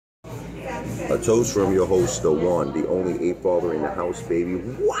A toast from your host, the one, the only Apefather in the house, baby.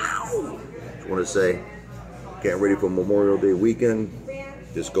 Wow! Just want to say, getting ready for Memorial Day weekend.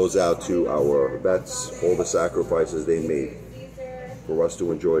 This goes out to our vets, all the sacrifices they made for us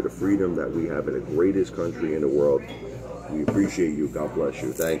to enjoy the freedom that we have in the greatest country in the world. We appreciate you. God bless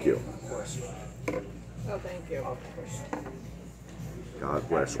you. Thank you. Oh, thank you. God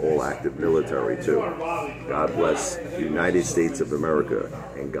bless all active military, too. God bless the United States of America.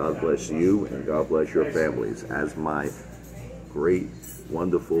 And God bless you, and God bless your families. As my great,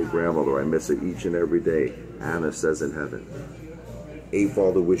 wonderful grandmother, I miss her each and every day, Anna says in heaven,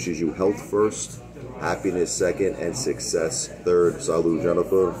 Apefather wishes you health first, happiness second, and success third. Salud,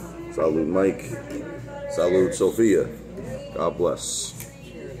 Jennifer. Salud, Mike. Salud, Sophia. God bless.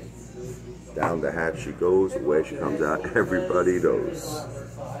 Down the hatch she goes, where she comes out, everybody knows.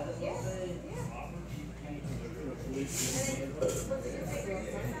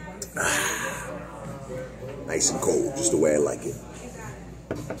 Nice and cold, just the way I like it.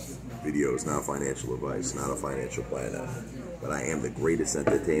 Video is not financial advice, not a financial planner. But I am the greatest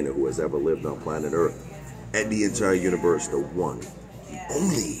entertainer who has ever lived on planet Earth. And the entire universe, the one, the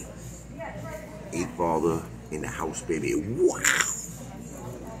only Apefather in the house, baby. Wow!